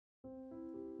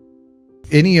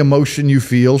any emotion you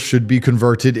feel should be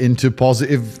converted into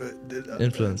positive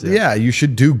influence. Yeah, you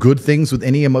should do good things with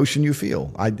any emotion you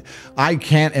feel. I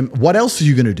can't. What else are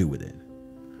you going to do with it?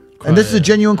 Cry, and this is a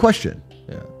genuine question.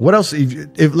 Yeah. What else?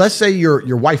 If let's say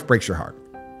your wife breaks your heart,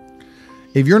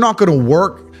 if you're not going to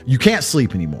work, you can't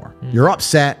sleep anymore. You're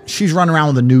upset. She's running around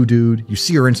with a new dude. You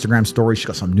see her Instagram story. She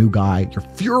got some new guy. You're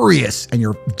furious and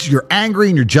you're angry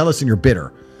and you're jealous and you're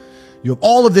bitter. You have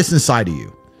all of this inside of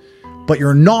you, but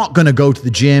you're not going to go to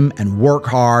the gym and work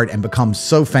hard and become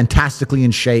so fantastically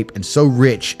in shape and so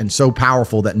rich and so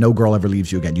powerful that no girl ever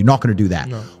leaves you again. You're not going to do that.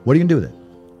 No. What are you going to do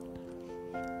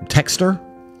with it? Text her?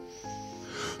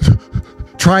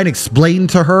 Try and explain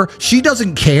to her? She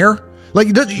doesn't care. Like,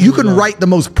 you can write the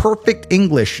most perfect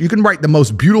English. You can write the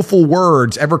most beautiful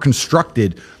words ever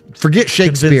constructed. Forget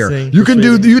Shakespeare. You can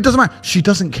do, it doesn't matter. She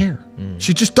doesn't care.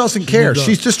 She just doesn't care.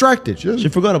 She's distracted. She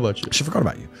forgot about you. She forgot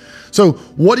about you. So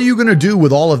what are you going to do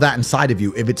with all of that inside of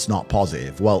you if it's not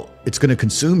positive? Well, it's going to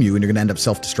consume you and you're going to end up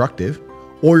self-destructive,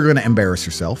 or you're going to embarrass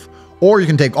yourself, or you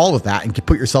can take all of that and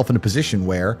put yourself in a position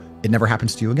where it never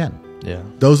happens to you again. Yeah.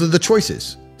 Those are the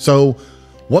choices. So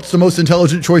what's the most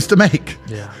intelligent choice to make?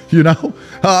 Yeah. You know,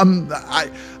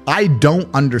 I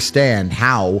don't understand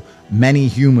how many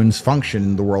humans function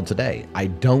in the world today. I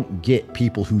don't get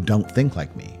people who don't think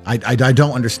like me. I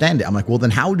don't understand it. I'm like, well,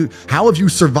 then how have you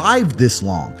survived this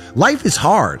long? Life is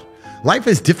hard. Life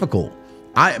is difficult.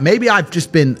 Maybe I've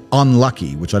just been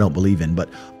unlucky, which I don't believe in, but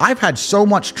I've had so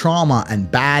much trauma and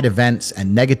bad events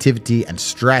and negativity and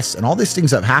stress and all these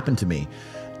things that have happened to me.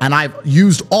 And I've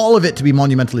used all of it to be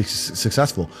monumentally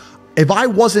successful. If I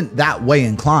wasn't that way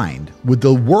inclined with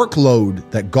the workload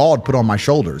that God put on my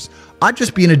shoulders, I'd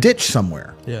just be in a ditch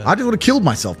somewhere. Yeah. I just would have killed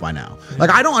myself by now. Yeah. Like,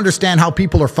 I don't understand how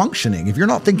people are functioning. If you're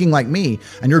not thinking like me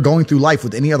and you're going through life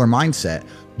with any other mindset,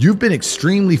 you've been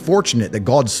extremely fortunate that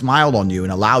God smiled on you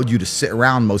and allowed you to sit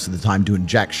around most of the time doing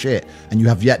jack shit, and you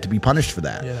have yet to be punished for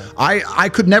that. Yeah. I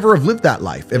could never have lived that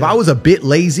life. If I was a bit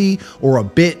lazy or a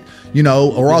bit, you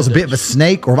know, or I was a bit of a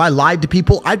snake, or if I lied to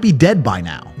people, I'd be dead by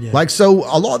now. Yeah. Like, so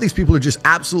a lot of these people are just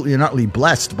absolutely and utterly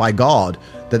blessed by God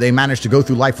that they managed to go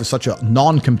through life with such a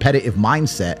non-competitive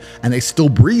mindset and they're still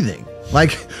breathing.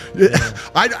 Like,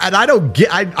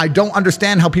 I don't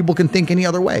understand how people can think any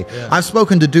other way. Yeah. I've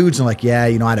spoken to dudes and like, yeah,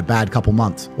 you know, I had a bad couple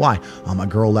months. Why? Oh, my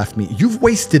girl left me. You've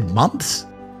wasted months?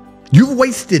 You've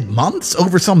wasted months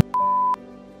over some.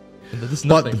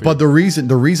 But the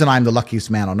reason I'm the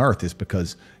luckiest man on earth is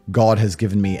because God has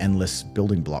given me endless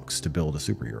building blocks to build a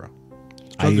superhero.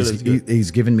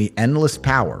 He's given me endless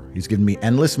power. He's given me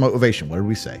endless motivation. What did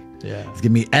we say? Yeah. He's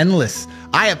given me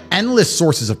I have endless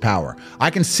sources of power. I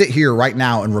can sit here right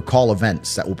now and recall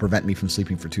events that will prevent me from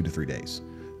sleeping for 2 to 3 days.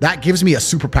 That gives me a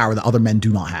superpower that other men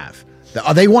do not have.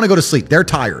 They want to go to sleep. They're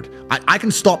tired. I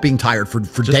can stop being tired for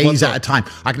days at a time.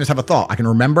 I can just have a thought. I can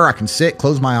remember. I can sit,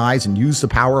 close my eyes, and use the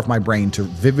power of my brain to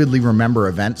vividly remember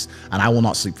events, and I will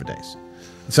not sleep for days.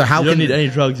 So how you don't need any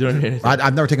drugs or anything?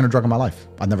 I've never taken a drug in my life.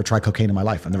 I've never tried cocaine in my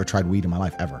life. I've never tried weed in my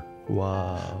life, ever.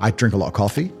 Wow. I drink a lot of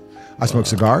coffee. I smoke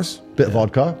cigars, bit of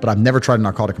vodka, but I've never tried a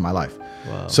narcotic in my life.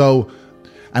 Wow. So,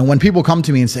 and when people come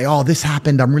to me and say, oh, this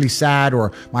happened, I'm really sad,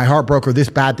 or my heart broke, or this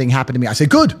bad thing happened to me, I say,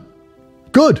 good.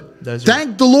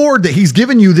 Thank the Lord that he's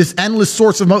given you this endless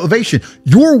source of motivation.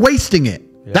 You're wasting it.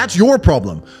 Yeah. That's your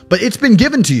problem, but it's been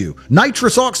given to you.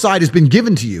 Nitrous oxide has been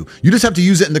given to you. You just have to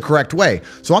use it in the correct way.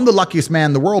 So I'm the luckiest man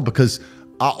in the world because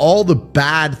all the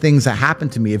bad things that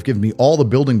happened to me have given me all the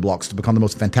building blocks to become the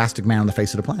most fantastic man on the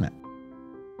face of the planet.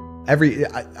 I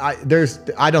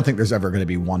don't think there's ever going to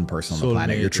be one person on the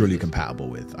planet you're truly compatible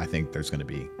with. I think there's going to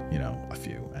be, you know, a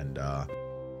few. And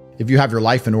if you have your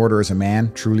life in order as a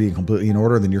man, truly and completely in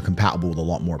order, then you're compatible with a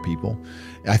lot more people.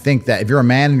 I think that if you're a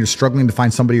man and you're struggling to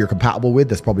find somebody you're compatible with,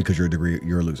 that's probably because you're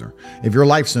a loser. If your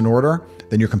life's in order,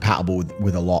 then you're compatible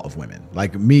with a lot of women.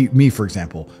 Like me, for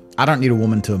example, I don't need a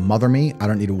woman to mother me. I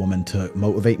don't need a woman to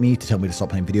motivate me, to tell me to stop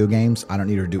playing video games. I don't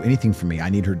need her to do anything for me. I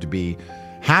need her to be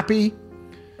happy,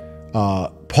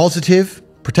 positive,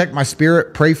 protect my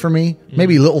spirit, pray for me,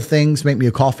 maybe little things, make me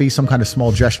a coffee, some kind of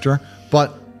small gesture.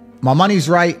 But my money's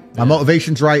right, my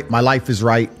motivation's right, my life is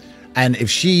right. And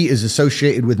if she is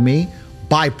associated with me,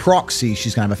 by proxy,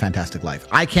 she's gonna have a fantastic life.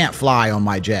 I can't fly on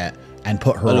my jet and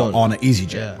put her on an easy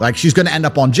jet. Yeah. Like, she's gonna end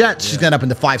up on jets, she's gonna end up in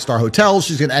the 5-star hotels,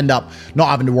 she's gonna end up not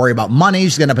having to worry about money,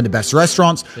 she's gonna end up in the best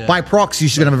restaurants. Yeah. By proxy,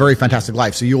 she's gonna have a very fantastic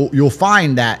life. So you'll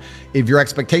find that if your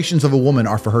expectations of a woman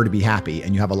are for her to be happy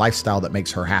and you have a lifestyle that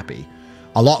makes her happy,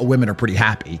 a lot of women are pretty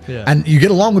happy, and you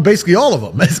get along with basically all of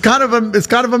them. It's kind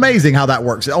of amazing how that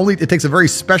works. It takes a very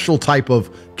special type of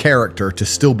character to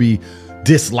still be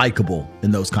dislikable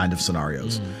in those kind of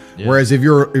scenarios. Whereas if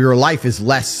your life is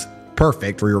less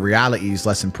perfect or your reality is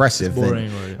less impressive,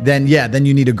 boring, then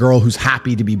you need a girl who's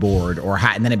happy to be bored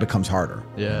and then it becomes harder.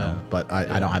 Yeah. But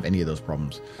I don't have any of those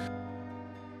problems.